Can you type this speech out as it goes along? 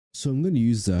So I'm gonna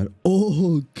use that.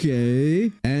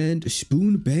 Okay. And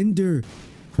spoon bender.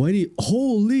 20.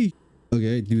 Holy.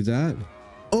 Okay, do that.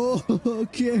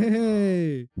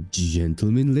 Okay.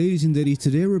 Gentlemen, ladies and ladies,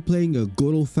 today we're playing a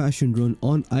good old-fashioned run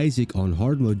on Isaac on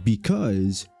hard mode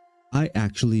because I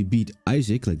actually beat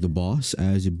Isaac, like the boss,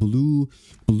 as a blue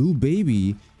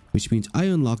baby, which means I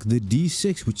unlock the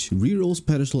D6, which rerolls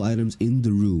pedestal items in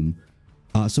the room.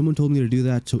 Someone told me to do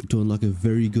that to unlock a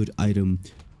very good item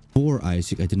for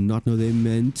Isaac. I did not know they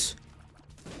meant.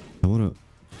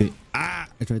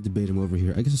 I tried to bait him over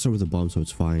here. I guess I'll start with a bomb, so it's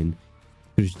fine.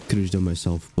 Could have done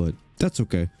myself, but that's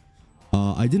okay.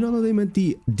 I did not know they meant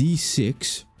the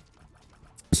D6.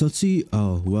 So let's see.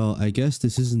 Oh, well, I guess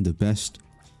this isn't the best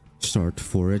start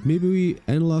for it. Maybe we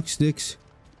analog sticks.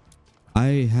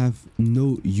 I have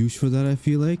no use for that, I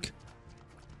feel like.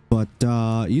 But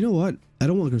you know what? I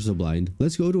don't want Crystal Blind.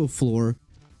 Let's go to a floor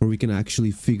where we can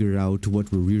actually figure out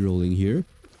what we're rerolling here,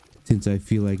 since I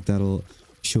feel like that'll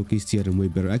showcase the item way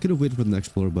better. I could have waited for the next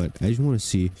floor, but I just want to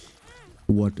see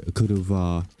what we could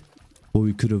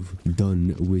have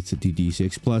done with the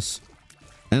D6. Plus,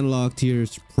 analog tier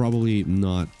is probably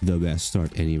not the best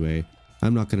start anyway.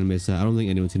 I'm not gonna miss that. I don't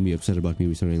think anyone's gonna be upset about me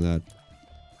restarting that.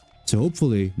 So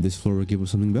hopefully this floor will give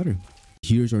us something better.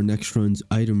 Here's our next run's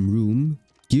item room.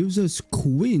 Gives us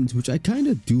Quint, which I kind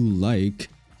of do like.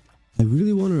 I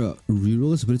really want to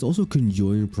reroll this, but it's also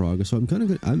conjoined in progress, so I'm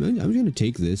gonna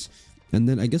take this, and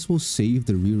then I guess we'll save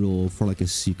the reroll for like a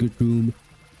secret room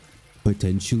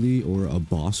potentially, or a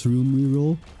boss room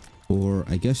reroll, or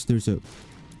I guess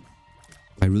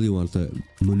I really want to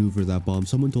maneuver that bomb.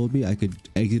 Someone told me I could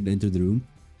exit and enter the room,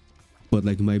 but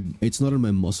like it's not in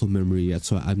my muscle memory yet,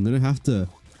 so I'm gonna have to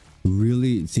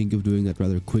really think of doing that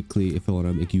rather quickly if I want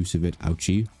to make use of it.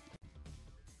 Ouchie.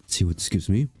 Let's see what this gives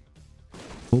me.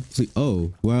 Hopefully,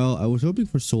 oh well, I was hoping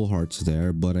for soul hearts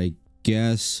there, but I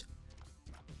guess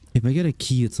if I get a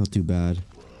key, it's not too bad.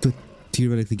 Could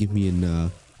theoretically give me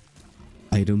an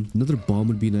item. Another bomb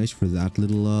would be nice for that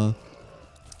little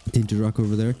tinted rock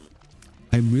over there.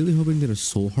 I'm really hoping to get a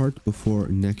soul heart before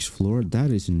next floor. That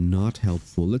is not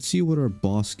helpful. Let's see what our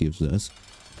boss gives us.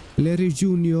 Larry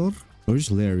Jr. Or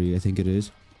just Larry, I think it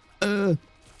is.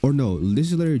 Or no,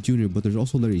 this is Larry Jr., but there's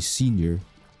also Larry Sr.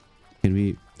 Can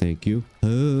we? Thank you.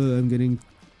 I'm getting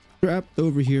trapped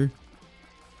over here.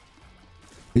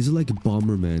 Is it like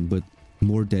Bomberman, but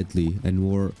more deadly and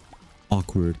more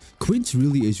awkward? Quint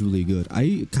really is really good.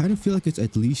 I kind of feel like it's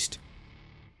at least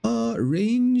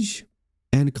range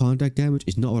and contact damage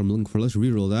is not what I'm looking for. Let's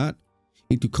reroll that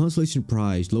into Constellation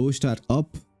Prize. Lowest stat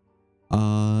up.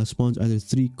 Spawns either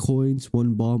 3 coins,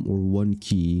 1 bomb, or 1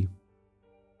 key.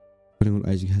 Depending on what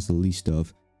Isaac has the least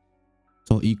of. It's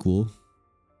all equal.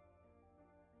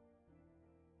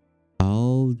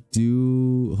 I'll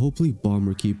do hopefully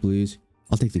bomber key, please.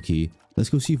 I'll take the key.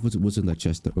 Let's go see what's in that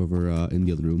chest over in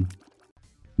the other room.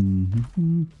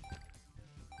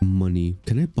 Money.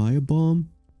 Can I buy a bomb?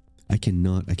 I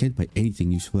cannot. I can't buy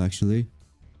anything useful actually.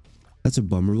 That's a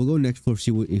bummer. We'll go next floor,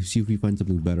 see if we find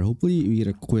something better. Hopefully we get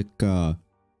a quick item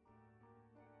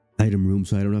room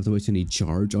so I don't have to waste any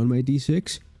charge on my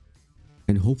D6.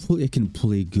 And hopefully I can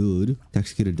play good.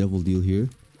 Let's get a devil deal here.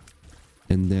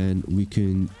 And then we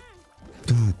can...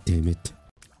 God damn it.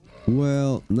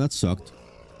 Well, that sucked.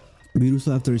 We do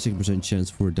still have 36%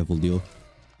 chance for a devil deal.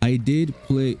 I did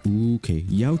play... Ooh, okay,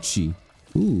 Youchie.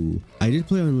 Ooh, I did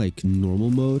play on like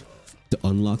normal mode to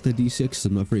unlock the D6.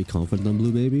 I'm not very confident on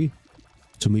Blue Baby.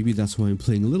 So maybe that's why I'm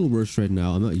playing a little worse right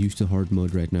now. I'm not used to hard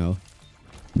mode right now.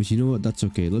 But you know what? That's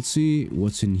okay. Let's see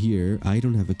what's in here. I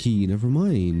don't have a key. Never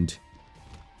mind.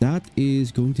 That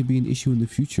is going to be an issue in the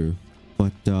future.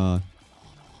 But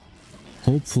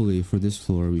hopefully for this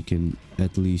floor we can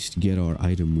at least get our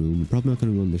item room. We're probably not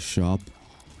going to go in the shop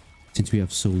since we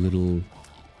have so little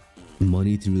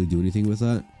money to really do anything with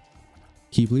that.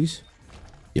 Key, please.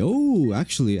 Yo,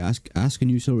 actually, ask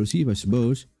and you shall receive, I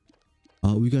suppose.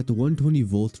 We got the 120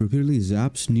 volt, repeatedly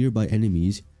zaps nearby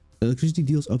enemies. Electricity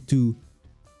deals up to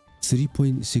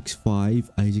 3.65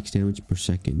 Isaac's damage per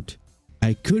second.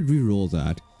 I could reroll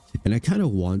that, and I kind of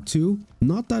want to.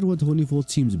 Not that 120 volt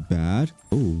seems bad.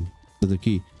 Oh, another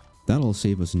key. That'll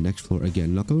save us next floor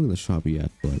again. Not going to the shop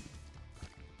yet, but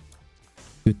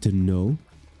good to know.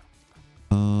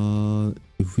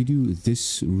 If we do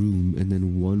this room and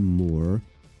then one more,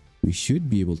 we should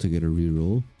be able to get a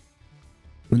reroll.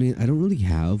 I mean, I don't really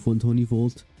have 120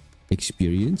 volt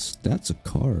experience. That's a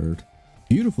card.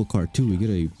 Beautiful card too. We get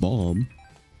a bomb.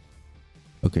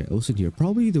 Okay, what's in here?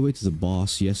 Probably the way to the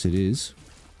boss. Yes, it is.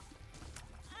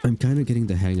 I'm kind of getting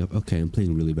the hang of... Okay, I'm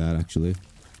playing really bad actually.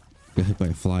 Got hit by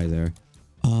a fly there.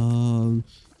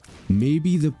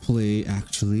 Maybe the play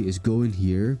actually is go in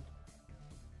here,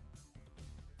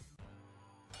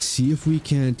 see if we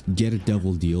can't get a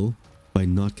devil deal by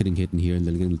not getting hit in here and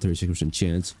then getting the 36%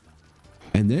 chance.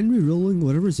 And then rerolling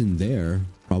whatever's in there,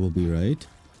 probably, right?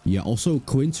 Yeah, also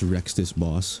Quince wrecks this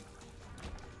boss.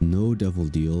 No devil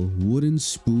deal. Wooden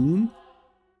spoon.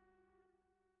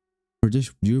 For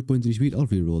just 0.3 speed, I'll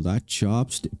reroll that.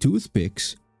 Chops.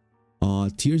 Toothpicks.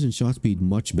 Tears and shot speed,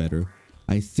 much better.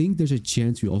 I think there's a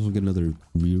chance we also get another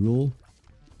reroll.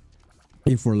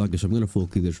 If we're lucky, so I'm gonna full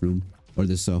clear this room. Or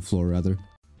this floor, rather.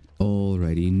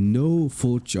 Alrighty, no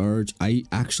full charge. I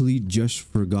actually just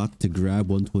forgot to grab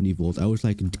 120 volt. I was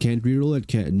like, can't reroll it,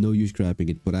 can't, no use grabbing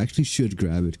it, but I actually should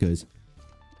grab it because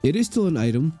it is still an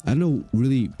item. I don't know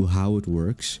really how it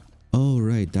works. Oh,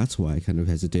 right, that's why I kind of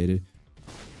hesitated.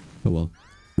 Oh well.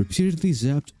 Repeatedly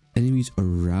zapped enemies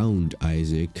around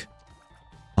Isaac.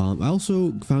 I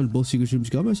also found both secret rooms.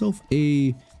 Got myself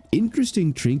a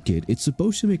interesting trinket. It's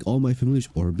supposed to make all my familiars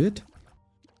orbit.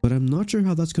 But I'm not sure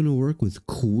how that's going to work with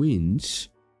Quince.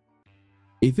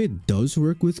 If it does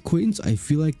work with Quince, I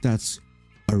feel like that's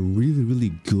a really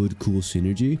good, cool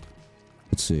synergy.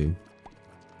 Let's see.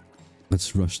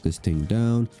 Let's rush this thing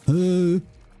down. Ooh,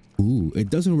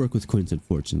 it doesn't work with Quince,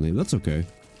 unfortunately. That's okay.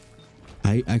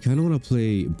 I kind of want to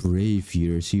play Brave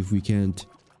here. See if we can't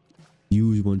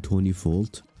use 120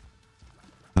 volt.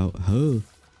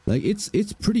 Like, it's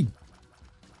pretty...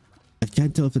 I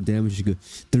can't tell if the damage is good.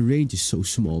 The range is so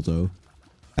small though.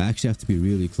 I actually have to be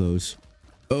really close.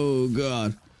 Oh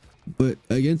god. But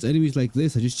against enemies like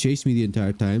this, they just chased me the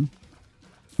entire time.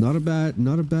 Not a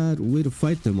bad way to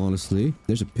fight them, honestly.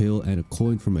 There's a pill and a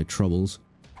coin for my troubles.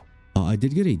 I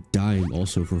did get a dime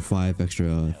also for 5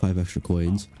 extra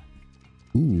coins.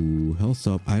 Ooh, health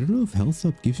up. I don't know if health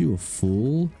up gives you a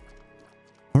full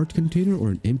heart container or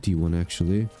an empty one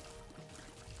actually.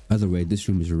 Either way, this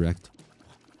room is wrecked.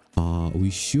 We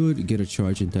should get a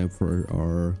charge in time for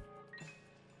our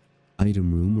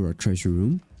item room or our treasure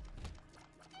room.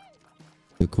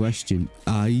 The question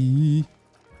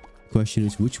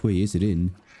is, which way is it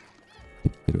in?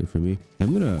 Get away from me.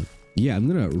 I'm gonna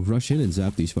rush in and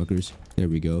zap these fuckers. There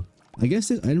we go. I guess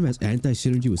this item has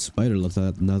anti-synergy with spider left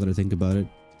now that I think about it.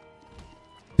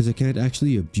 Because I can't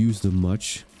actually abuse them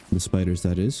much. The spiders,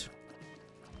 that is.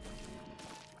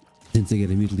 Since they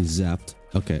get immediately zapped.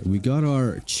 Okay, we got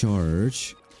our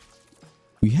charge.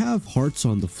 We have hearts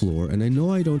on the floor, and I know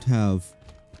I don't have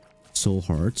soul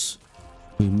hearts.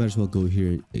 We might as well go in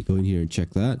here and check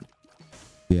that.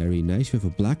 Very nice. We have a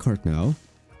black heart now,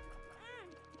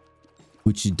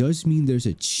 which does mean there's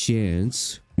a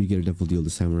chance we get a devil deal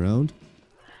this time around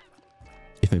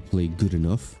if I play good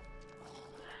enough.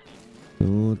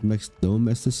 Don't mess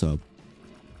this up.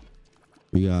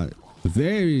 We got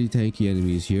very tanky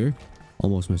enemies here.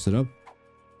 Almost messed it up.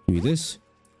 Give me this.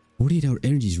 48-hour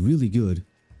energy is really good.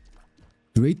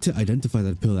 Great to identify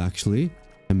that pill, actually.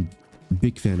 I'm a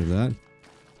big fan of that.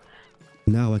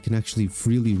 Now I can actually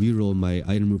freely reroll my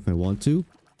item room if I want to.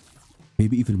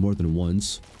 Maybe even more than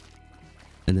once.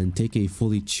 And then take a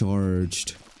fully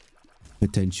charged,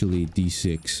 potentially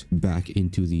D6 back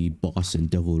into the boss and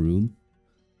devil room.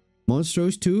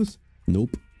 Monstro's Tooth?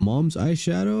 Nope. Mom's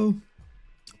Eyeshadow?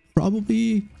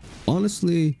 Probably.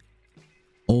 Honestly,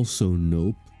 also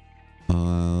nope.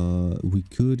 We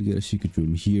could get a secret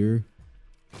room here.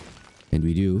 And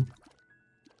we do.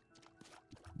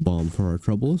 Bomb for our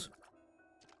troubles.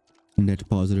 Net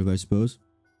positive, I suppose.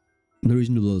 No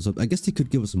reason to blow this up. I guess they could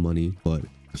give us money, but...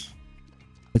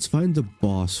 Let's find the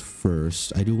boss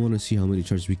first. I do want to see how many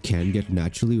charges we can get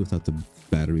naturally without the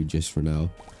battery just for now.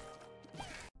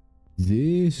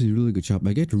 This is a really good shop.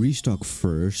 I get restock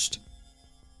first.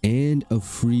 And a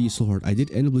free soul heart. I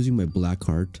did end up losing my black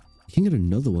heart. I can get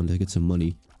another one to get some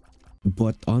money.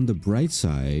 But on the bright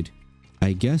side,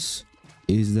 I guess,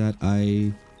 is that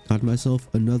I got myself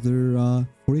another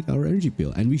 48-hour energy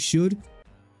pill. And we should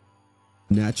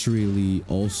naturally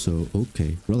also...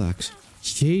 Okay, relax.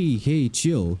 Hey,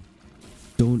 chill.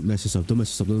 Don't mess this up. Don't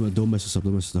mess this up. Don't mess this up.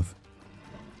 Don't mess this up.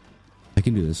 I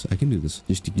can do this. I can do this.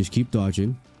 Just keep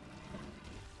dodging.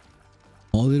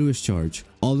 All they do is charge.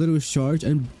 All they do is charge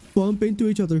and bump into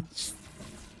each other.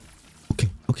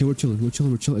 Okay, we're chilling. We're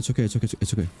chilling. It's okay.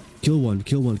 It's okay. Kill one,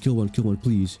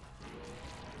 please.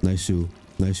 Nice you.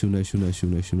 Get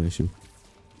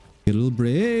a little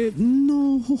brave.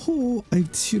 No, I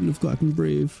shouldn't have gotten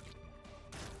brave.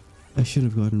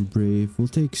 We'll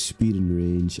take speed and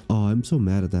range. Oh, I'm so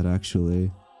mad at that,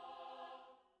 actually.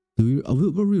 We'll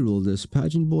reroll this.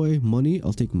 Pageant boy, money.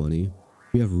 I'll take money.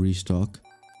 We have restock,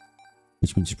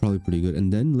 which means it's probably pretty good.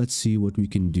 And then let's see what we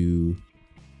can do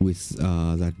with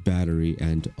that battery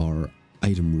and our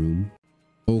item room.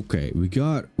 Okay, we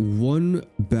got one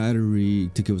battery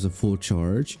to give us a full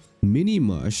charge. Mini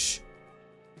mush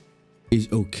is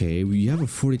okay. We have a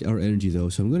 48-hour energy though,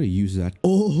 so I'm gonna use that.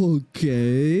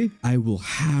 Okay, I will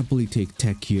happily take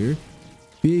tech here.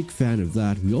 Big fan of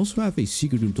that. We also have a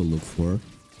secret room to look for.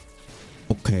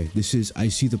 Okay, this is, I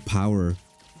see the power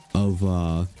of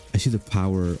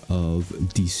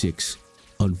D6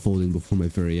 unfolding before my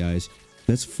very eyes.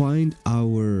 Let's find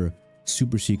our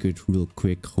super secret real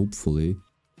quick, hopefully.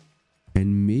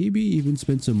 And maybe even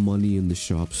spend some money in the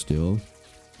shop still.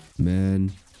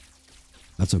 Man,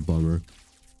 that's a bummer.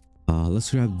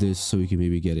 Let's grab this so we can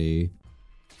maybe get a,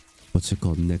 what's it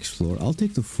called, next floor. I'll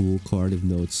take the Fool card, even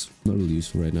though it's not really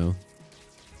useful right now.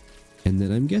 And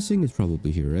then I'm guessing it's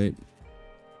probably here, right?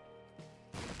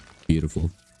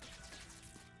 Beautiful.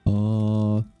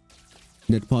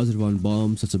 Net positive on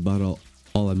bombs. That's about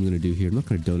all I'm gonna do here. I'm not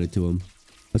gonna donate to him.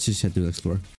 Let's just head to the next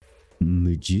floor.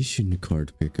 Magician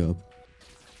card pickup.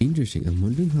 Interesting. I'm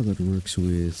wondering how that works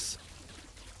with...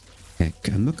 Heck,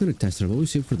 I'm not gonna test it. I've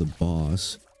always saved for the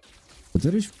boss. But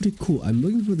that is pretty cool. I'm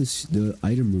looking for the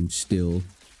item room still,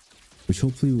 which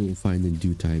hopefully we'll find in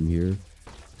due time here.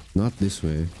 Not this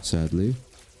way, sadly.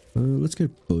 Let's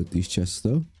get both these chests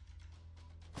though.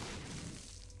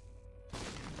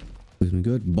 Looking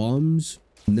good. Bombs,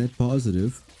 net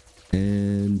positive,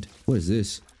 and what is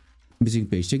this? Missing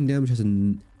page. Taking damage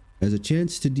has a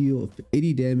chance to deal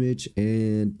 80 damage,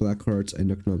 and black hearts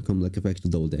and Necronomicon like effects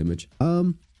double damage.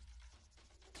 I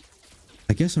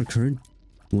guess our current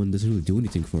one doesn't really do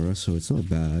anything for us, so it's not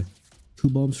bad. 2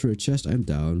 bombs for a chest, I'm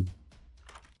down.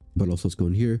 But also let's go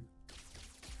in here.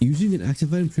 Using an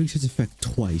active item triggers its effect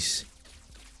twice.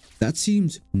 That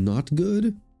seems not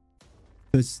good.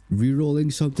 Because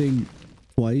rerolling something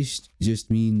twice just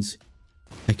means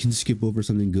I can skip over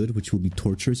something good, which will be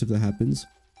torturous if that happens.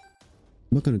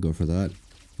 I'm not gonna go for that.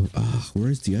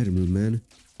 Where's the item room, man?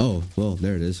 Oh, well,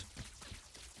 there it is.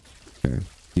 Okay,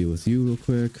 deal with you real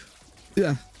quick.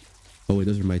 Yeah. Oh wait,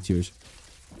 those are my tears.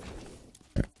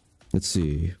 Okay, let's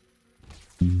see.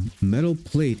 Metal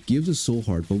plate gives us soul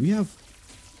heart, but we have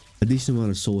a decent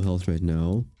amount of soul health right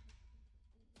now.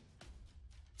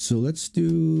 So let's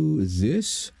do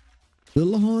this.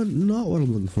 Lillihan, not what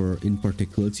I'm looking for in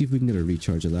particular. Let's see if we can get a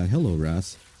recharge of that. Hello,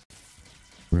 Wrath.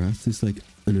 Wrath is like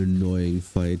an annoying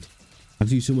fight. I have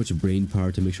to use so much brain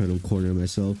power to make sure I don't corner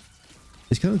myself.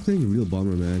 It's kind of playing a real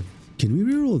bomber, man. Can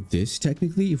we reroll this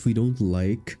technically if we don't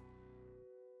like...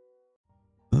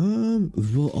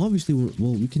 well, obviously,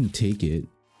 we can take it.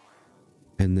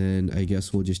 And then I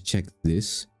guess we'll just check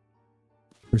this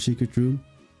for secret room.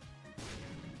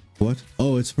 What?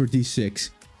 Oh, it's for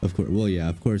D6. Of course. Well, yeah,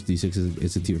 of course D6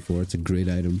 is a tier 4. It's a great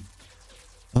item.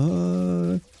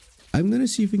 I'm gonna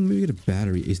see if we can maybe get a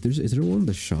battery. Is there one in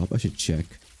the shop? I should check.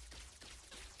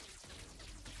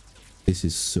 This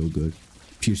is so good.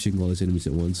 Piercing all his enemies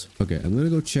at once. Okay, I'm gonna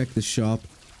go check the shop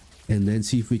and then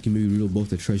see if we can maybe reroll both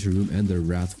the treasure room and the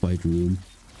wrath fight room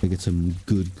and get some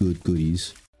good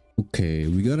goodies. Okay,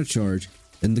 we got a charge.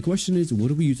 And the question is, what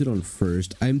do we use it on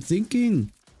first? I'm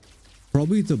thinking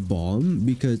probably the bomb,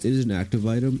 because it is an active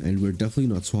item and we're definitely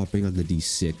not swapping on the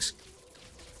D6.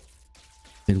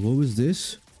 And what was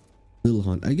this?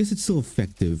 Lillihan. I guess it's still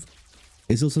effective.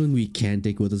 It's still something we can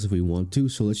take with us if we want to,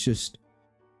 so let's just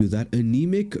do that.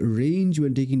 Anemic range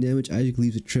when taking damage. Isaac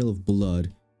leaves a trail of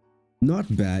blood.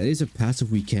 Not bad. It is a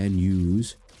passive we can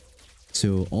use.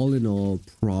 So all in all,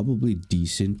 probably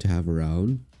decent to have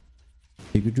around.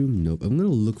 Secret room? Nope. I'm gonna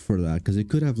look for that because it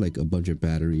could have like a bunch of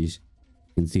batteries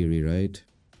in theory, right?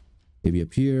 Maybe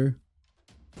up here.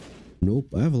 Nope.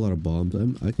 I have a lot of bombs.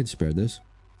 I can spare this.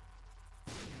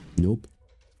 Nope.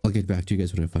 I'll get back to you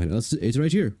guys when I find it. It's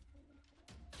right here.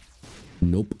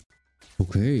 Nope.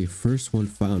 Okay, first one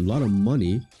found. A lot of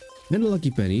money and a lucky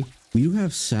penny. We do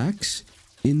have sacks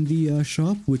in the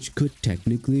shop, which could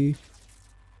technically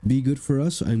be good for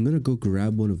us. So I'm gonna go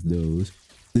grab one of those.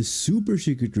 The super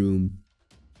secret room,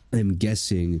 I'm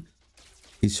guessing,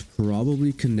 is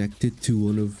probably connected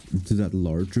to that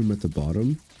large room at the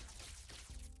bottom.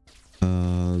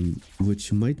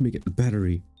 Which might make it a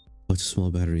battery. Oh, it's a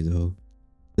small battery though.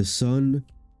 The sun,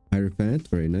 Hierophant,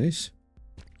 very nice.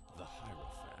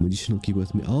 Magician will keep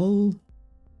with me. I'll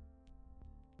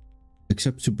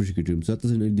accept super secret rooms. That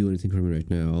doesn't really do anything for me right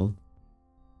now.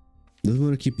 Doesn't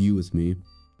want to keep you with me.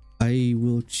 I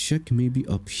will check maybe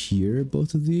up here,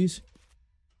 both of these.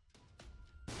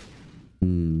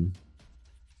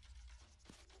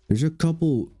 There's a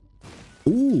couple.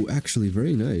 Ooh, actually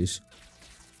very nice.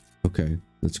 Okay,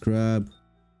 let's grab.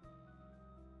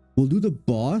 We'll do the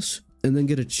boss and then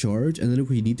get a charge, and then if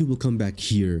we need to, we'll come back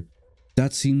here.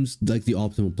 That seems like the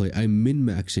optimal play. I'm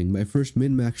min-maxing. My first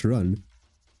min-max run.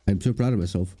 I'm so proud of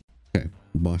myself. Okay,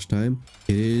 boss time.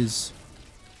 It is...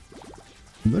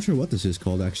 I'm not sure what this is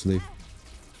called, actually.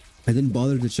 I didn't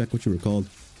bother to check what you were called.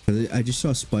 I just saw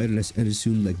a spider and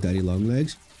assumed like daddy long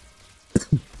legs.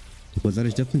 But that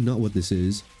is definitely not what this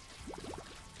is.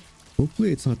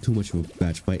 Hopefully it's not too much of a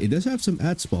batch fight. It does have some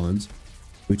ad spawns,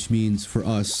 which means for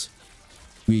us,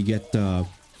 we get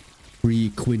free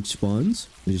quinch spawns,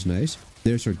 which is nice.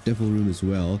 There's our devil rune as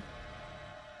well.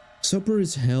 Supper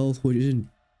is health, which isn't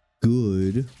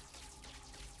good.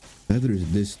 Neither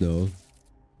is this though.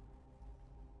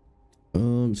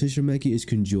 Sister Maki is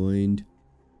conjoined.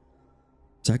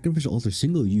 Sacrifice altar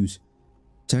single use.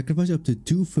 Sacrifice up to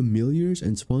 2 familiars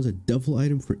and spawns a devil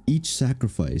item for each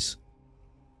sacrifice.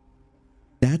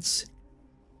 That's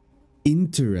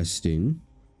interesting.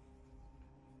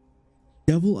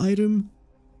 Devil item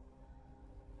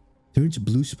turns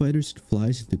blue spiders and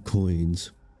flies into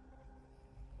coins.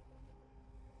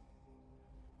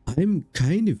 I'm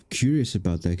kind of curious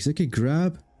about that because I could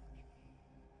grab...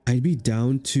 I'd be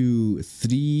down to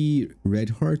 3 red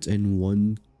hearts and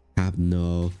 1 cap.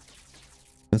 No.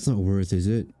 That's not worth, is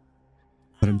it?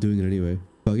 But I'm doing it anyway.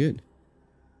 Fuck it.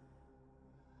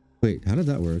 Wait, how did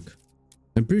that work?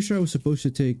 I'm pretty sure I was supposed to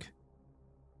take...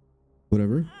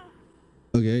 whatever.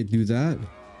 Okay, do that.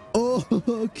 Oh,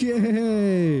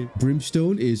 okay.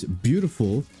 Brimstone is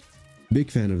beautiful.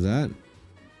 Big fan of that.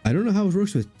 I don't know how it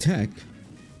works with tech.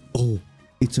 Oh,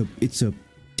 it's a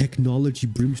technology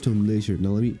brimstone laser. Now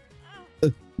let me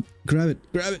grab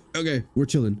it. Okay, we're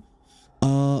chilling.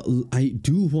 I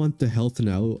do want the health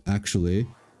now, actually,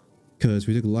 because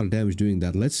we took a lot of damage doing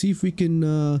that. Let's see if we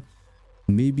can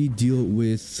maybe deal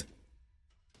with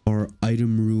our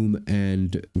item room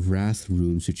and wrath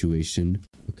room situation.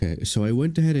 Okay, so I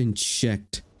went ahead and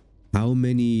checked how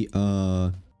many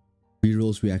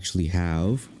rerolls we actually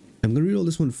have. I'm gonna reroll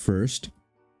this one first.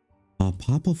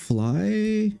 Pop a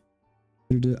fly.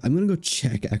 I'm gonna go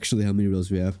check actually how many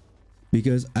rerolls we have,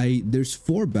 because there's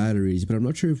 4 batteries, but I'm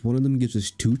not sure if one of them gives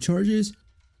us 2 charges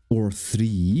or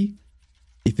 3.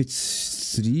 If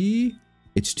it's 3,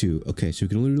 it's 2. Okay, so we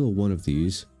can only reroll one of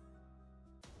these,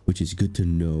 which is good to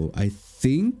know. I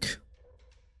think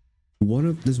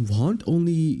does Haunt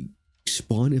only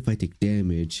spawn if I take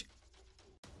damage?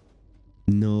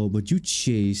 No, but you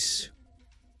chase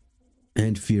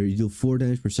and fear. You deal 4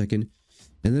 damage per second.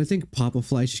 And then I think Pop a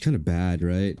Fly is just kind of bad,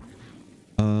 right?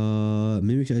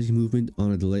 Mimic movement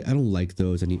on a delay. I don't like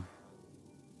those. Not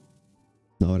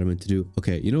what I meant to do.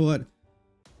 Okay, you know what?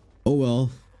 Oh well.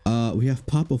 We have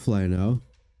Pop a Fly now.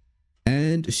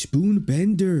 And Spoon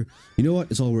Bender. You know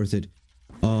what? It's all worth it.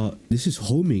 This is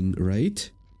homing, right?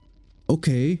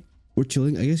 Okay, we're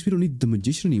chilling. I guess we don't need the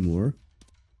Magician anymore.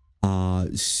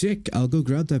 Sick. I'll go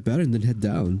grab that battery and then head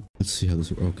down. Let's see how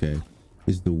this works. Okay.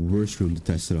 This is the worst room to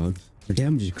test it on. Our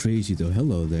damage is crazy though.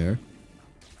 Hello there.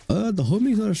 The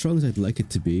homing is not as strong as I'd like it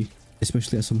to be,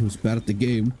 especially as someone who's bad at the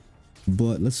game.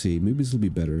 But let's see. Maybe this will be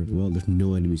better. Well, there's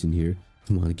no enemies in here.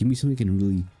 Come on, give me something I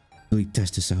can really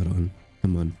test this out on.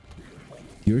 Come on.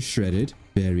 You're shredded.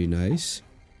 Very nice.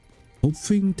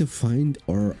 Hoping to find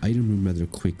our item room rather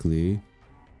quickly.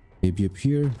 Maybe up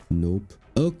here? Nope.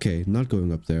 Okay, not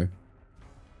going up there.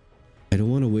 I don't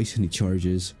want to waste any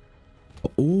charges.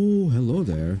 Oh, hello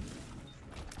there.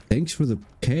 Thanks for the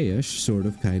cash, sort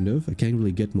of, kind of. I can't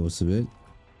really get most of it.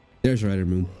 There's our item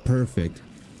room. Perfect.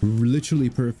 Literally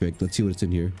perfect. Let's see what's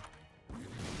in here.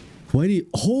 20.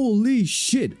 Holy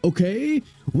shit. Okay.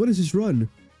 What is this run?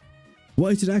 Why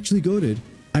is it actually goated?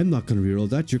 I'm not going to reroll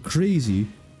that. You're crazy.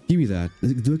 Give me that.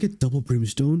 Do I get double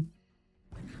brimstone?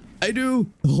 I do.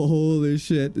 Holy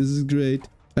shit. This is great.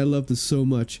 I love this so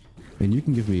much. And you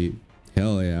can give me...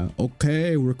 Hell yeah.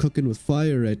 Okay, we're cooking with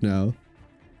fire right now.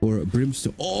 Or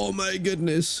brimstone. Oh my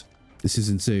goodness. This is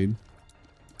insane.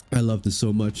 I love this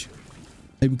so much.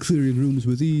 I'm clearing rooms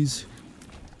with ease.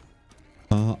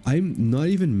 I'm not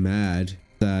even mad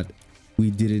that we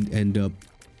didn't end up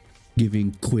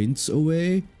giving quints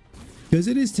away. Because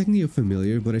it is technically a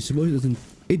familiar, but I suppose it doesn't...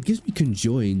 It gives me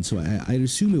conjoined, so I'd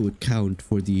assume it would count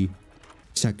for the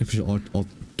sacrificial art.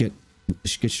 Get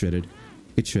shredded.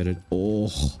 Get shredded. Oh,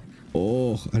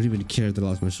 I don't even care that I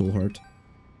lost my soul heart.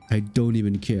 I don't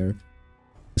even care.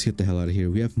 Let's get the hell out of here.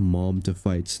 We have Mom to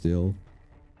fight still.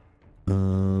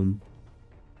 Well,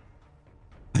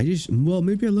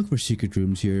 maybe I look for secret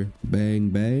rooms here. Bang,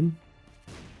 bang.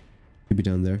 Maybe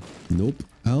down there. Nope.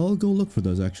 I'll go look for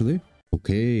those, actually.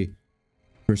 Okay.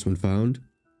 First one found.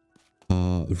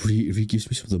 Gives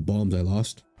me some of the bombs I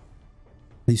lost.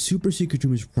 The super secret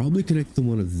room is probably connected to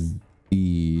one of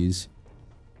these.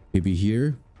 Maybe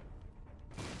here.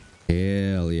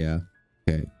 Hell yeah.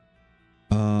 Okay.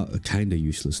 Kinda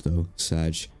useless though,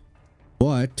 Sag.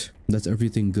 But that's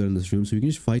everything good in this room, so we can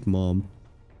just fight mom.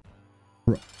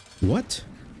 What?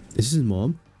 This is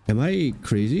mom? Am I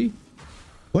crazy?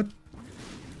 What?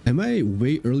 Am I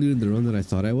way earlier in the run than I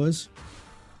thought I was?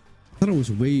 I thought I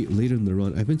was way later in the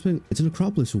run. I've been playing. It's an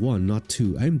Acropolis 1, not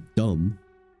 2. I'm dumb.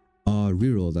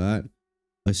 Reroll that.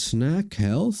 A snack,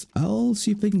 health. I'll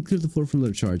see if I can clear the floor from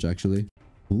their charge, actually.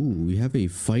 Ooh, we have a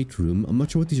fight room. I'm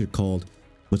not sure what these are called,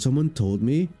 but someone told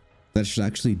me that I should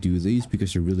actually do these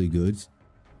because they're really good.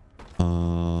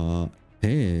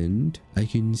 And I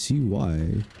can see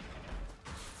why.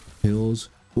 Pills.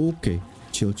 Okay.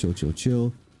 Chill, chill, chill,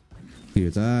 chill.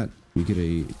 Clear that. We get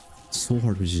a soul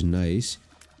heart, which is nice.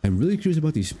 I'm really curious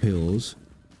about these pills.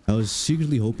 I was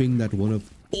secretly hoping that one of...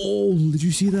 Oh, did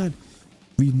you see that?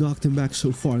 We knocked him back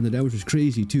so far and the damage was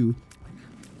crazy too.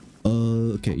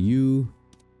 Okay, you...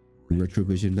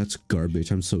 Retrovision, that's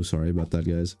garbage. I'm so sorry about that,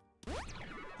 guys.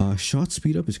 Shot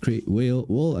speed up is great.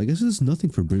 Well, I guess it's nothing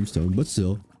for Brimstone, but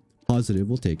still. Positive,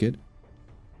 we'll take it.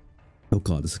 Oh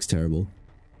god, this looks terrible.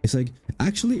 It's like,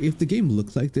 actually, if the game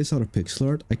looked like this out of pixel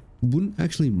art, I wouldn't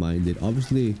actually mind it.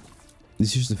 Obviously,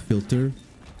 this is just a filter,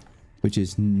 which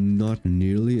is not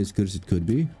nearly as good as it could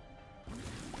be.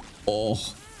 Oh,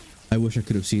 I wish I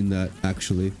could have seen that,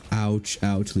 actually. Ouch,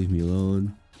 ouch, leave me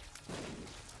alone.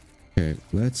 Okay,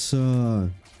 let's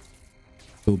go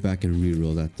back and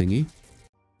reroll that thingy.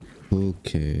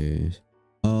 Okay.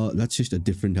 That's just a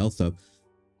different health up.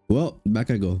 Well, back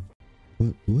I go.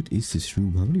 What is this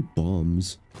room? How many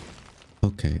bombs?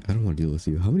 Okay, I don't want to deal with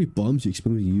you. How many bombs do you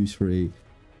expect me to use for a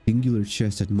singular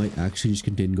chest that might actually just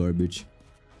contain garbage?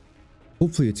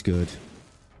 Hopefully it's good.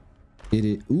 It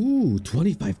is. Ooh,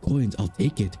 25 coins. I'll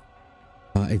take it.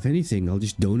 If anything, I'll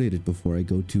just donate it before I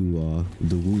go to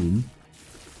the womb.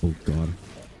 Oh god.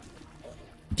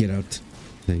 Get out.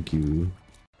 Thank you.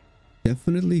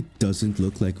 Definitely doesn't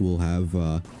look like we'll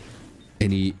have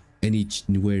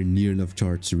anywhere near enough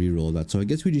charts to reroll that. So I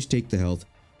guess we just take the health,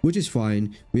 which is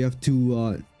fine. We have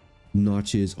 2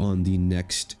 notches on the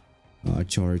next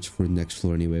charge for the next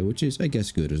floor anyway, which is, I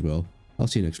guess, good as well. I'll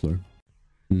see you next floor.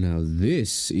 Now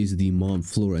this is the mom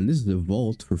floor, and this is the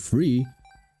vault for free.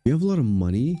 We have a lot of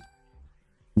money,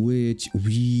 which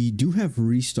we do have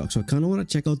restock. So I kind of want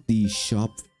to check out the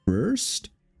shop first.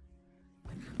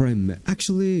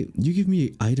 Actually, you give me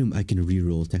an item I can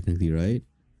reroll technically, right?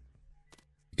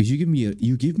 Because you give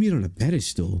me it on a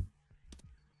pedestal,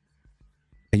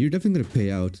 and you're definitely gonna pay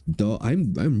out. Though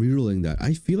I'm rerolling that.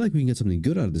 I feel like we can get something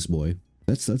good out of this boy.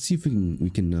 Let's see if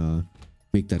we can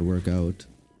make that work out.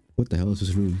 What the hell is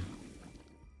this room?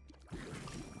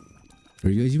 Are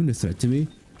you guys even a threat to me?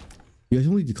 You guys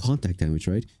only do contact damage,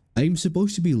 right? I'm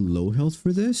supposed to be low health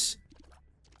for this,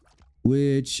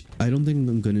 which I don't think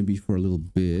I'm gonna be for a little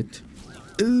bit.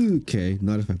 Okay,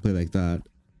 not if I play like that.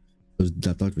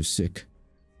 That thought was sick.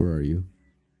 Where are you?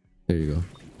 There you go.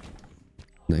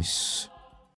 Nice.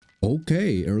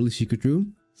 Okay, early secret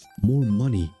room. More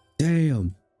money.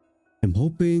 Damn. I'm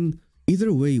hoping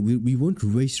either way we won't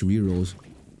waste rerolls,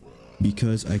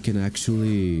 because I can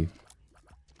actually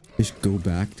just go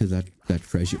back to that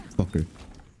treasure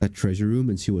room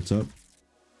and see what's up.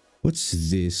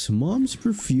 What's this? Mom's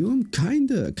perfume?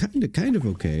 Kind of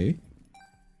okay.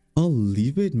 I'll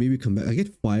leave it, maybe come back. I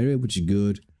get fire, which is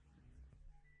good.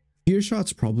 Tear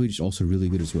shot's probably just also really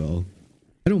good as well.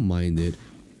 I don't mind it.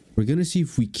 We're gonna see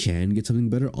if we can get something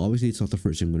better. Obviously, it's not the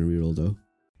first thing I'm gonna reroll though.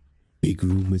 Big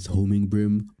room with homing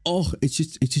brim. Oh, it's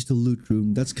just a loot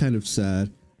room. That's kind of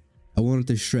sad. I wanted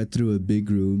to shred through a big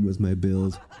room with my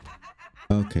build.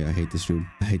 Okay, I hate this room.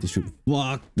 I hate this room.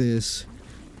 Fuck this.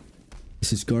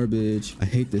 This is garbage. I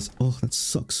hate this. Oh, that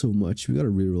sucks so much. We gotta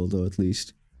reroll though, at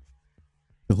least.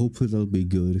 So hopefully that'll be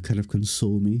good. Kind of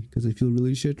console me, because I feel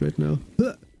really shit right now.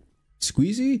 Huh.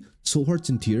 Squeezy? Soul hearts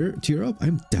and tear up?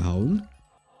 I'm down.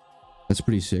 That's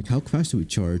pretty sick. How fast do we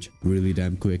charge? Really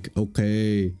damn quick.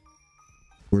 Okay.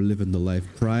 We're living the life.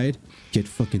 Pride, get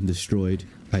fucking destroyed.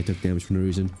 I took damage for no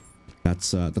reason.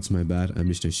 That's my bad. I'm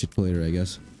just a shit player, I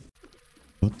guess.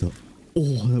 What the?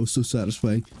 Oh, that was so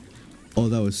satisfying. Oh,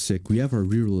 that was sick. We have our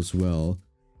reroll as well.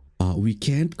 We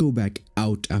can't go back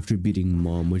out after beating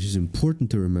mom, which is important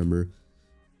to remember.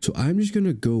 So I'm just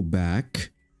gonna go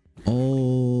back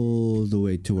all the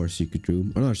way to our secret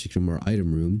room. Or not our secret room, our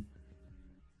item room.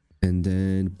 And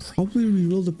then probably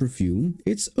reroll the perfume.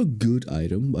 It's a good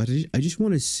item, but I just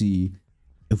want to see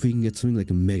if we can get something like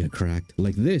a mega cracked.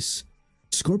 Like this.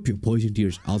 Scorpio poison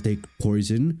tears. I'll take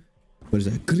poison. What is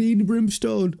that? Green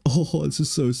brimstone. Oh, this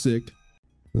is so sick.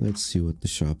 Let's see what the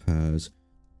shop has.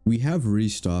 We have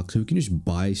restock, so we can just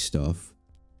buy stuff.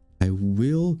 I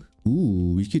will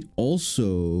Ooh, we could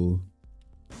also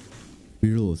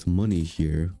reroll with money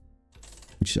here,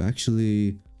 which is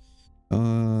actually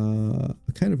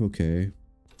kind of okay.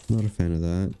 Not a fan of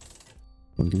that.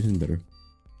 I'll give something better.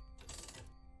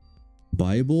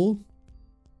 Bible.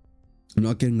 I'm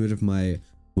not getting rid of my...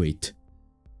 Wait.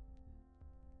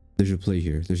 There's a play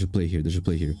here. There's a play here. There's a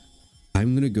play here.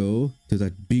 I'm gonna go to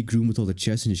that big room with all the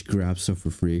chests and just grab stuff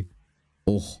for free.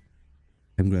 Oh.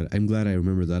 I'm glad I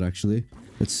remember that actually.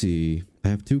 Let's see. I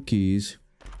have 2 keys.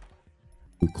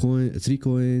 3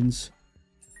 coins.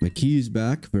 My key is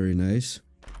back. Very nice.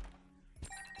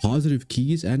 Positive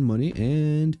keys and money.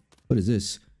 And what is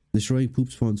this? Destroying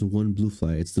poop spawns 1 blue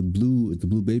fly. It's the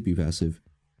blue baby passive.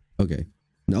 Okay.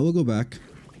 Now we'll go back.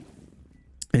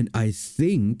 And I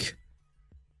think...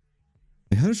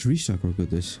 How does restock work with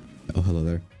this? Oh, hello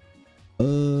there.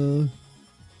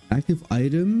 Active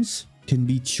items can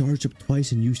be charged up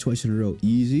twice and used twice in a row.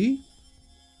 Easy.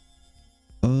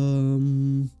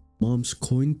 Mom's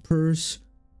coin purse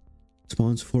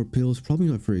spawns 4 pills. Probably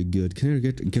not very good. Can I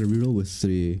get a reroll with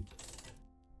 3?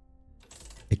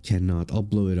 I cannot. I'll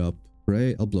blow it up.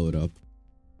 Right? I'll blow it up.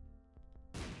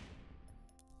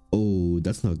 Oh,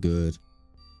 that's not good.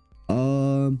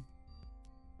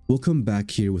 We'll come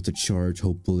back here with a charge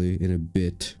hopefully in a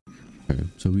bit. Okay,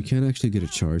 so we can't actually get a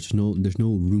charge. No, there's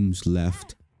no rooms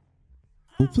left.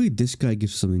 Hopefully this guy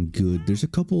gives something good. There's a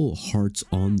couple hearts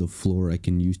on the floor I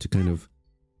can use to kind of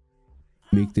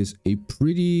make this a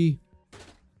pretty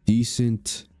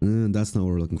decent... that's not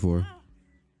what we're looking for.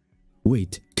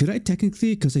 Wait, could I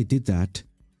technically, because I did that,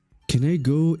 can I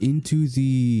go into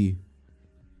the...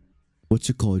 What's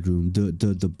it called room?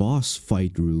 The boss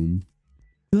fight room?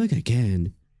 I feel like I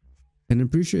can. And I'm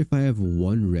pretty sure if I have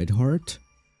 1 red heart,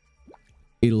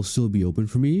 it'll still be open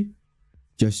for me.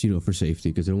 Just, you know, for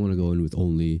safety, because I don't want to go in with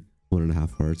only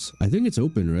 1.5 hearts. I think it's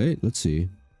open, right? Let's see.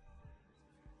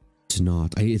 It's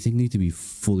not. I think I need to be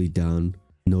fully down.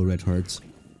 No red hearts.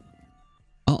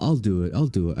 I'll do it. I'll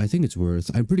do it. I think it's worth.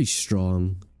 I'm pretty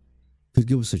strong. Could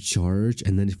give us a charge.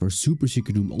 And then if our super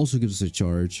secret room also gives us a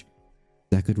charge,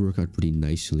 that could work out pretty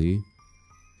nicely.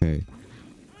 Okay.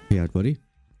 Pay out, buddy.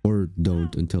 Or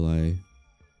don't until I...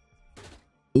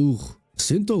 Ooh.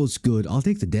 Sinto is good. I'll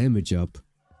take the damage up.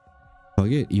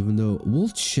 Fuck it. Even though... We'll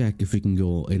check if we can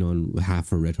go in on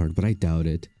half a red heart. But I doubt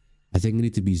it. I think I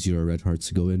need to be 0 red hearts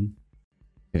to go in.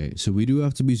 Okay. So we do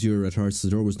have to be 0 red hearts. The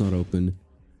door was not open.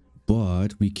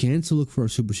 But we can still look for our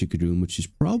super secret room. Which is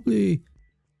probably...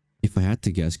 If I had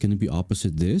to guess, going to be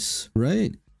opposite this.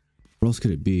 Right? Where else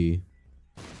could it be?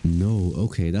 No.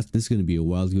 Okay. This is going to be a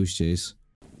wild goose chase.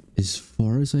 As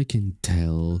far as I can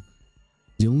tell,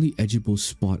 the only edgeable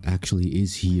spot actually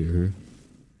is here.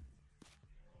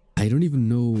 I don't even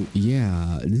know.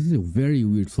 Yeah, this is a very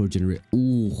weird floor generator.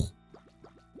 Ooh,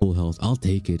 full health. I'll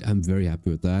take it. I'm very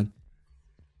happy with that.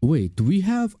 Wait, do we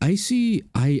have... I see...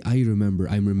 I remember.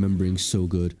 I'm remembering so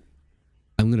good.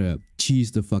 I'm gonna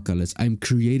cheese the fuck out of this. I'm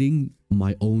creating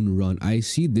my own run. I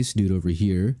see this dude over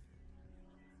here.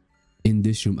 In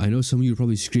this room. I know some of you are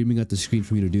probably screaming at the screen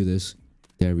for me to do this.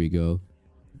 There we go.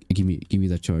 Give me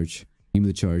that charge. Give me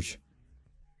the charge.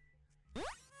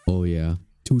 Oh yeah.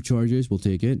 2 charges. We'll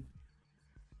take it.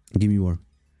 Give me more.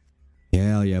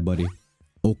 Hell yeah, buddy.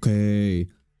 Okay.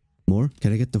 More?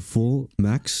 Can I get the full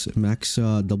max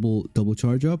double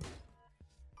charge up?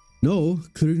 No.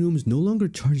 Clearing rooms no longer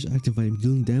charges active item,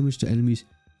 dealing damage to enemies.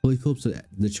 Fully fills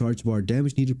the charge bar.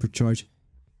 Damage needed per charge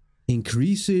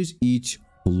increases each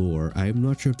floor. I'm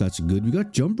not sure if that's good. We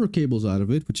got jumper cables out of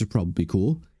it, which is probably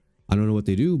cool. I don't know what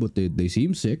they do, but they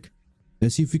seem sick.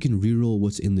 Let's see if we can reroll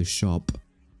what's in the shop.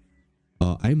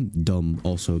 I'm dumb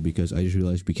also because I just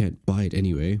realized we can't buy it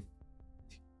anyway.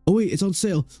 Oh wait, it's on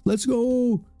sale. Let's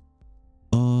go.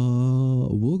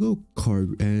 We'll go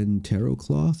card and tarot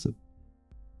cloth.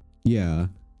 Yeah,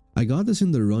 I got this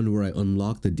in the run where I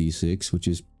unlocked the D6, which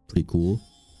is pretty cool.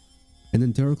 And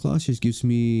then tarot cloth just gives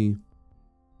me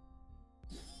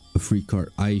a free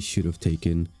card I should have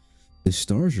taken. The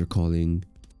stars are calling.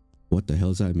 What the hell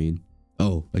does that mean?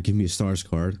 Oh, like give me a stars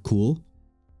card. Cool.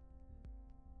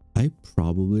 I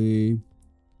probably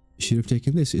should have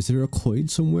taken this. Is there a coin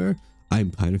somewhere?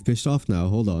 I'm kind of pissed off now.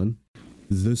 Hold on.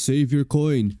 The savior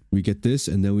coin. We get this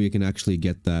and then we can actually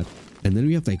get that. And then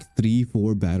we have like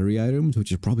 3-4 battery items,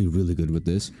 which is probably really good with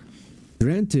this.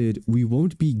 Granted, we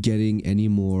won't be getting any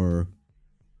more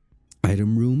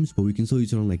item rooms, but we can still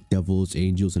use it on like devils,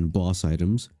 angels, and boss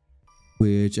items,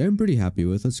 which I'm pretty happy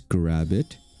with. Let's grab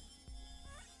it.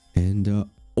 And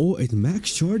oh, it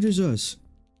max charges us.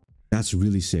 That's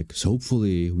really sick. So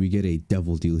hopefully we get a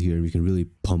devil deal here and we can really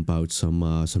pump out some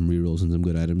rerolls and some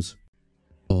good items.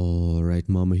 All right,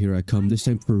 mama, here I come. This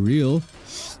time for real.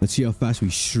 Let's see how fast we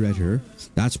shred her.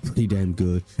 That's pretty damn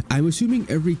good. I'm assuming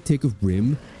every tick of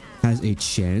Brim has a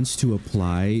chance to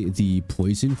apply the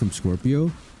poison from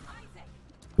Scorpio,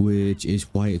 which is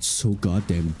why it's so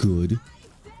goddamn good.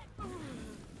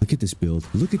 Look at this build.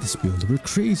 Look at this build. We're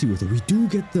crazy with it. We do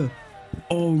get the...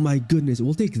 Oh my goodness.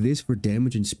 We'll take this for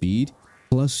damage and speed.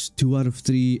 Plus 2 out of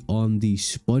 3 on the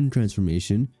Spun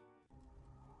transformation.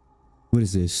 What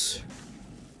is this?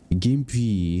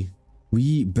 Gimpy.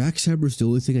 Backstabber's the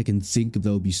only thing I can think of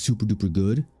that would be super duper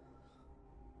good.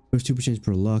 First 2%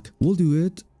 per luck. We'll do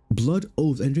it. Blood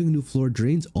Oath. Entering a new floor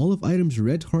drains all of items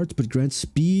red hearts but grants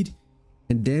speed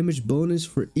and damage bonus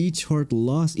for each heart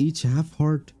lost. Each half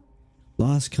heart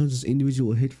lost counts as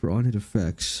individual hit for on-hit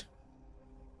effects.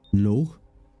 No.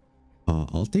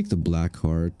 I'll take the black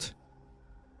heart.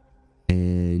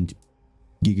 And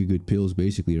Giga Good pills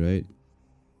basically, right?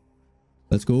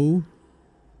 Let's go.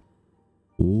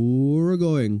 We're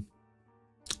going.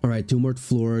 All right, 2 more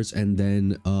floors, and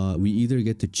then we either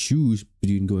get to choose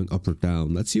between going up or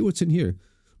down. Let's see what's in here.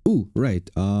 Ooh, right.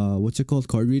 What's it called?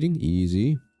 Card reading?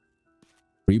 Easy.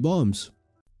 Free bombs.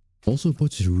 Also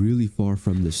puts us really far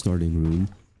from the starting room,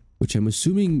 which I'm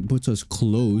assuming puts us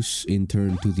close in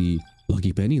turn to the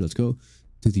Lucky Penny. Let's go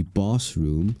to the boss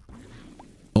room.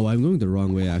 Oh, I'm going the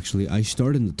wrong way actually. I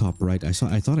started in the top right. I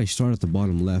thought I started at the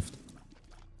bottom left.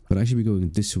 But I should be going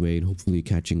this way and hopefully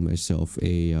catching myself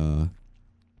a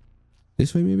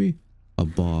this way maybe? A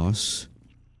boss.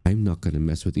 I'm not gonna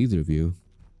mess with either of you.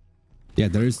 Yeah,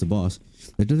 there is the boss.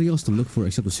 There's nothing else to look for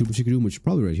except the super secret room, which is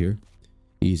probably right here.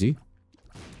 Easy.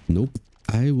 Nope.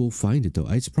 I will find it though.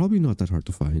 It's probably not that hard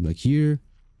to find. Like here.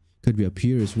 Could be up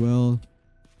here as well.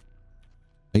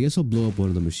 I guess I'll blow up one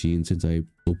of the machines since I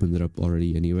opened it up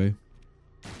already anyway.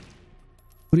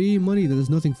 Free money. That is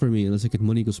nothing for me unless I get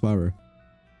money equals power.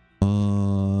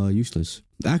 Useless.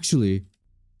 Actually,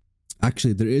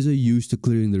 there is a use to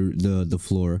clearing the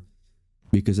floor,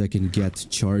 because I can get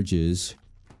charges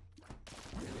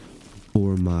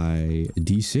for my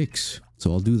D6.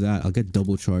 So I'll do that. I'll get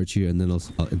double charge here, and then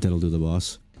I'll do the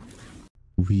boss.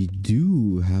 We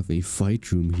do have a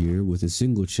fight room here with a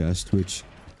single chest, which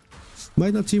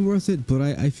might not seem worth it, but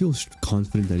I feel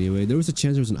confident anyway. There was a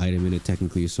chance there was an item in it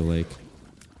technically, so like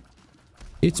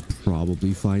it's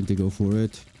probably fine to go for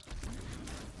it.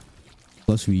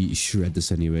 Plus we shred this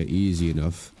anyway, easy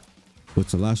enough.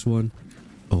 What's the last one?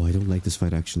 Oh, I don't like this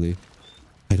fight actually.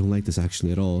 I don't like this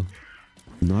actually at all.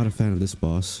 Not a fan of this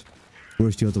boss.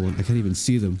 Where's the other one? I can't even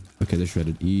see them. Okay, they're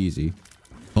shredded. Easy.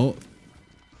 Oh.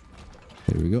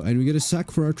 There we go. And we get a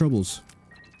sack for our troubles.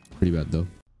 Pretty bad though.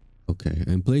 Okay,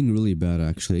 I'm playing really bad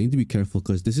actually. I need to be careful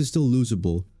because this is still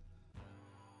losable.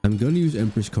 I'm gonna use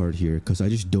Empress card here because I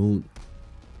don't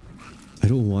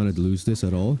want to lose this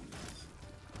at all.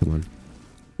 Come on.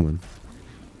 Come on.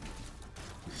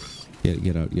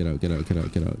 Get out.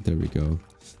 There we go.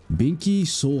 Binky,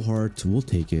 Soul Heart. We'll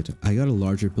take it. I got a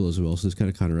larger pill as well, so this kind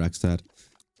of counteracts that.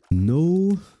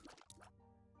 No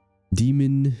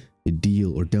Demon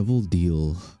Deal or Devil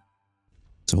Deal.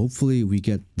 So hopefully we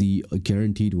get the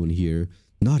guaranteed one here.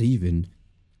 Not even.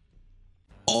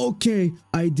 Okay,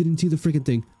 I didn't see the freaking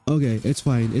thing. Okay, it's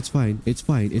fine. It's fine. It's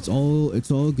fine. It's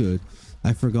all good.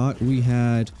 I forgot we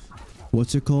had,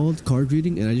 what's it called? Card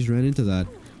reading, and I just ran into that.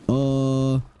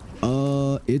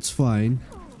 It's fine.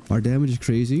 Our damage is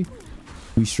crazy.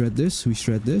 We shred this. We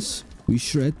shred this. We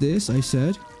shred this, I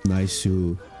said. Nice.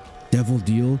 Devil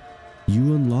Deal.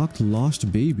 You unlocked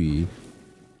Lost Baby.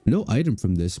 No item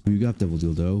from this, but we got Devil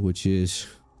Deal though, which is...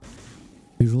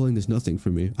 Rerolling is nothing for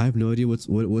me. I have no idea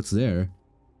what's there.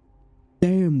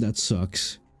 Damn, that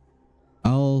sucks.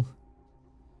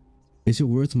 Is it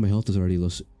worth my health is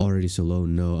already so low?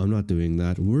 No, I'm not doing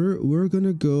that. We're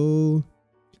gonna go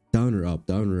down or up,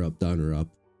 down or up, down or up.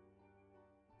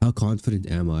 How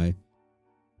confident am I?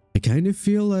 I kind of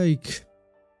feel like...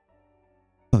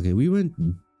 Okay, we went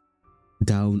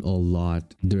down a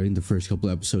lot during the first couple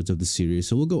episodes of the series,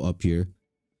 so we'll go up here.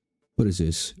 What is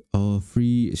this?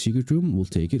 Free secret room? We'll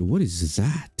take it. What is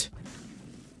that?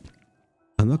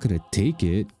 I'm not gonna take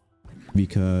it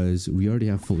because we already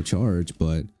have full charge,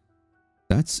 but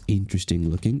that's interesting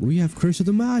looking. We have Curse of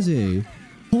the Maze.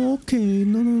 Okay,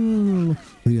 no.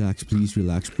 Relax, please,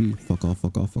 relax, please. Fuck off. I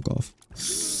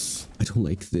don't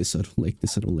like this. I don't like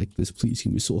this. Please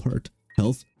give me Soul Heart.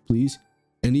 Health, please.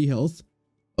 Any health?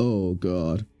 Oh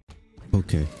god.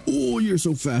 Okay. Oh, you're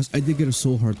so fast. I did get a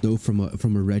Soul Heart though from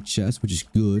a red chest, which is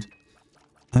good.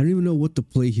 I don't even know what the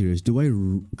play here is. Do I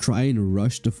try and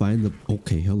rush to find the...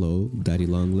 Okay, hello, Daddy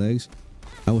Longlegs.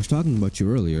 I was talking about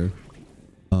you earlier.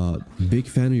 Big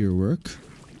fan of your work.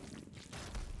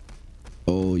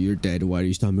 Oh, you're dead. Why are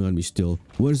you stomping on me still?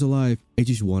 What is alive? I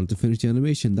just wanted to finish the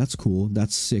animation. That's cool.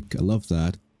 That's sick. I love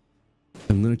that.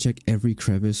 I'm gonna check every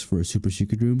crevice for a super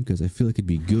secret room because I feel like it'd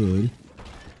be good.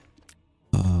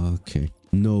 Okay.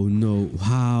 No, no.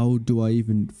 How do I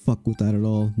even fuck with that at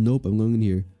all? Nope, I'm going in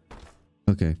here.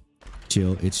 Okay.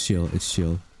 Chill. It's chill. It's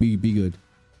chill. Be good.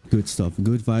 Good stuff.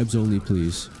 Good vibes only,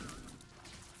 please.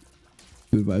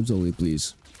 Good vibes only,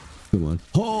 please. Come on.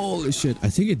 Holy shit. I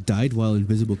think it died while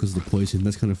invisible because of the poison.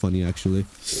 That's kind of funny, actually.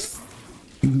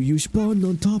 You spawned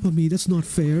on top of me. That's not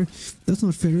fair. That's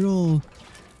not fair at all.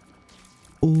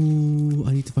 Oh,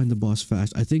 I need to find the boss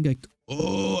fast. I think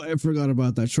Oh, I forgot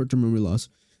about that. Short-term memory loss.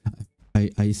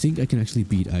 I think I can actually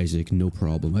beat Isaac. No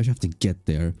problem. I just have to get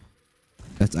there.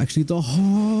 That's actually the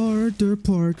harder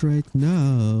part right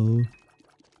now.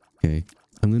 Okay.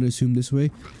 I'm gonna assume this way.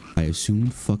 I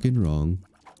assumed fucking wrong.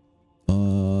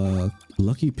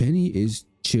 Lucky Penny is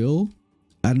chill.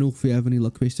 I don't know if we have any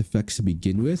luck-based effects to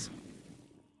begin with.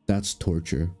 That's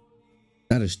torture.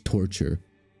 That is torture.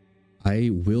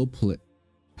 I will play...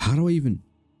 How do I even...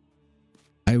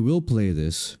 I will play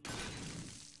this.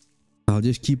 I'll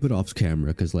just keep it off camera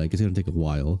because like it's gonna take a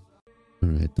while.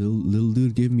 Alright, the little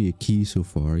dude gave me a key so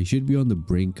far. He should be on the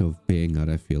brink of paying out,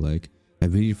 I feel like.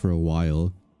 I've been here for a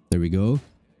while. There we go.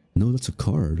 No, that's a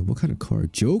card. What kind of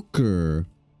card? Joker!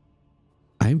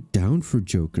 I'm down for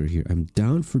Joker here. I'm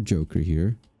down for Joker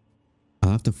here.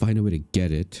 I'll have to find a way to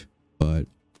get it, but...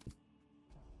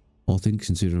 all things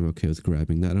considered, I'm okay with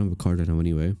grabbing that. I don't have a card I know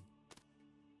anyway.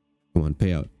 Come on,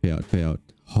 pay out, pay out, pay out.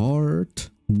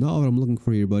 Heart! Not what I'm looking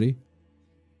for here, buddy.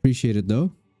 Appreciate it,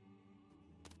 though.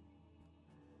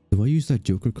 Do I use that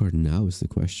Joker card now is the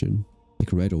question.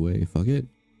 Like right away, fuck it.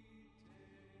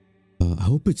 I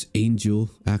hope it's Angel,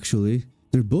 actually.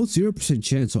 They're both 0%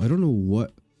 chance, so I don't know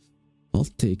what... I'll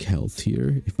take health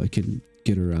here, if I can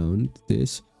get around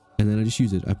this. And then I just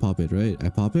use it. I pop it, right? I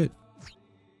pop it.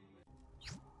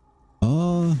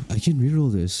 I can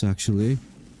reroll this, actually.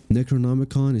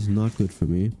 Necronomicon is not good for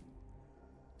me.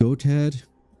 Goat head.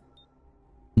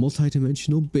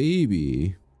 Multi-dimensional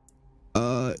baby.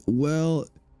 Well...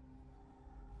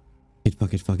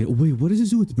 Fuck it. Wait, what does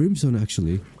this do with Brimstone,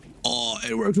 actually? Oh,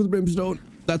 it works with Brimstone.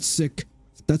 That's sick.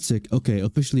 That's sick. Okay,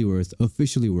 officially worth.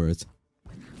 Officially worth.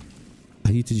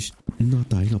 I need to just not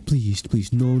die. No, please,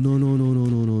 please. No, no, no, no, no,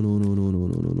 no, no, no, no, no, no, no,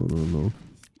 no, no, no, no.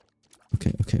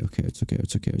 Okay. It's okay.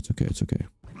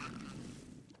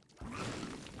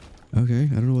 Okay,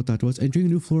 I don't know what that was. Entering a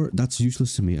new floor, that's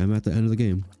useless to me. I'm at the end of the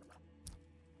game.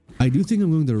 I do think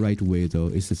I'm going the right way, though,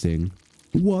 is the thing.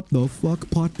 What the fuck,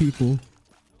 pot people?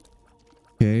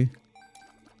 Okay.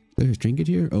 There's a trinket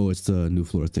here? Oh, it's the new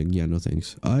floor thing. Yeah, no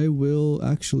thanks. I will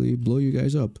actually blow you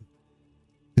guys up.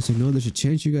 Because I know there's a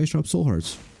chance you guys drop soul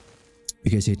hearts.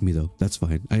 You guys hate me, though. That's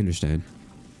fine. I understand.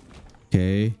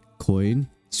 Okay. Coin.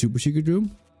 Super secret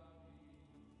room?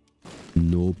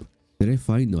 Nope. Did I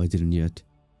find? No, I didn't yet.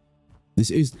 This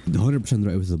is 100%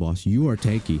 right with the boss. You are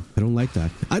tanky. I don't like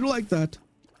that. I don't like that.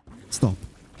 Stop.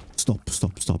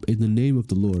 Stop. In the name of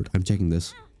the Lord. I'm checking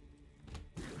this.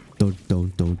 Don't.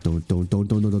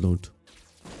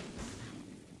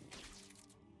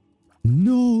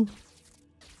 No.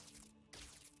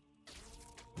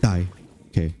 Die.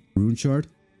 Okay. Rune shard.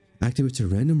 Activates a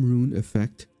random rune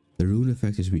effect. The rune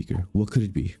effect is weaker. What could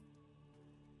it be?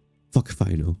 Fuck if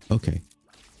I know. Okay.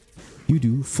 You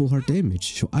do full heart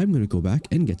damage, so I'm gonna go back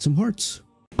and get some hearts.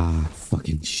 Ah,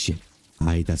 fucking shit.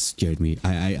 That scared me.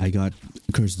 I got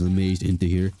Curse of the Maze into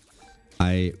here.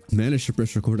 I managed to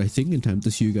press record, I think, in time to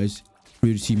see you guys, for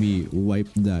you to see me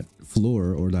wipe that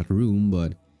floor or that room,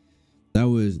 but that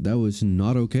was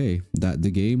not okay. That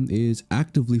the game is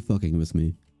actively fucking with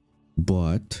me.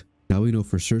 But now we know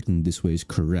for certain this way is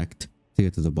correct to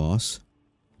get to the boss.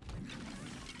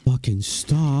 Fucking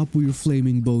stop with your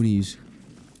flaming bonies.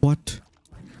 What?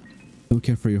 Don't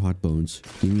care for your hot bones.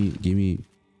 Give me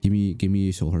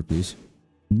a soul heart, please.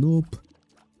 Nope.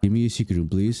 Give me a secret room,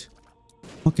 please.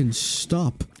 Fucking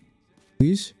stop.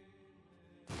 Please?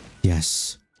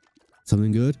 Yes.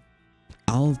 Something good?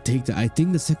 I'll take that. I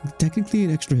think that's technically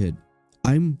an extra hit.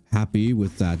 I'm happy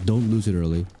with that. Don't lose it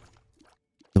early.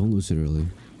 Don't lose it early.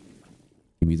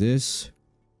 Give me this.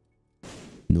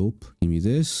 Nope. Give me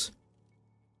this.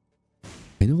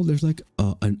 I know there's like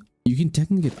you can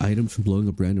technically get items from blowing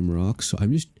up random rocks, so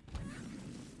I'm just...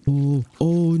 Oh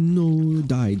no.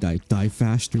 Die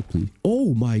faster, please.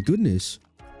 Oh my goodness.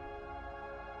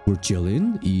 We're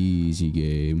chilling. Easy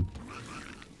game.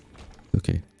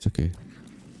 Okay, it's okay.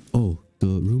 Oh, the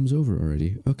room's over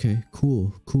already. Okay,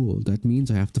 cool. That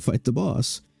means I have to fight the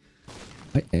boss.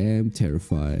 I am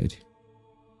terrified.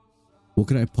 What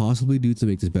could I possibly do to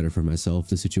make this better for myself,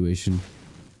 the situation?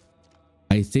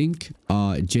 I think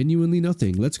genuinely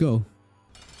nothing. Let's go.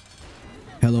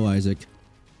 Hello, Isaac.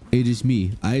 It is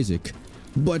me, Isaac.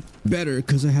 But better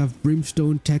because I have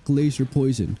brimstone tech laser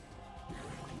poison.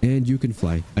 And you can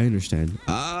fly. I understand.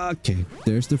 Okay.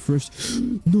 There's the first.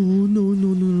 No, no,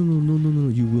 no, no, no, no, no, no, no.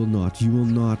 You will not. You will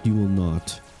not. You will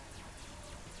not.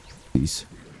 Please.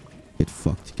 Get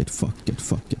fucked. Get fucked. Get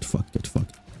fucked. Get fucked. Get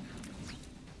fucked.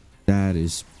 That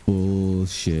is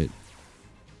bullshit.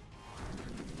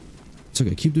 It's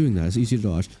okay. Keep doing that. It's easy to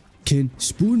dodge. Can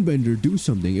Spoonbender do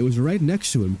something? It was right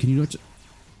next to him. Can you not...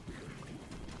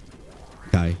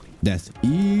 Die. Death.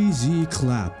 Easy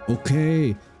clap.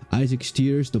 Okay. Isaac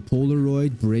steers, the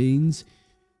Polaroid, brains.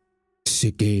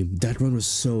 Sick game. That run was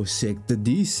so sick. The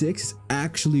D6 is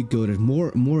actually good. At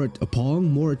more at a Pong,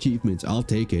 more achievements. I'll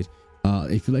take it.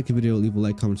 If you liked the video, leave a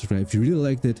like, comment, subscribe. If you really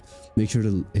liked it, make sure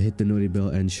to hit the noti bell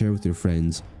and share with your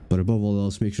friends. But above all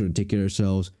else, make sure to take care of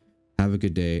yourselves. Have a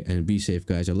good day and be safe,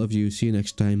 guys. I love you. See you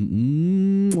next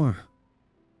time. Mwah.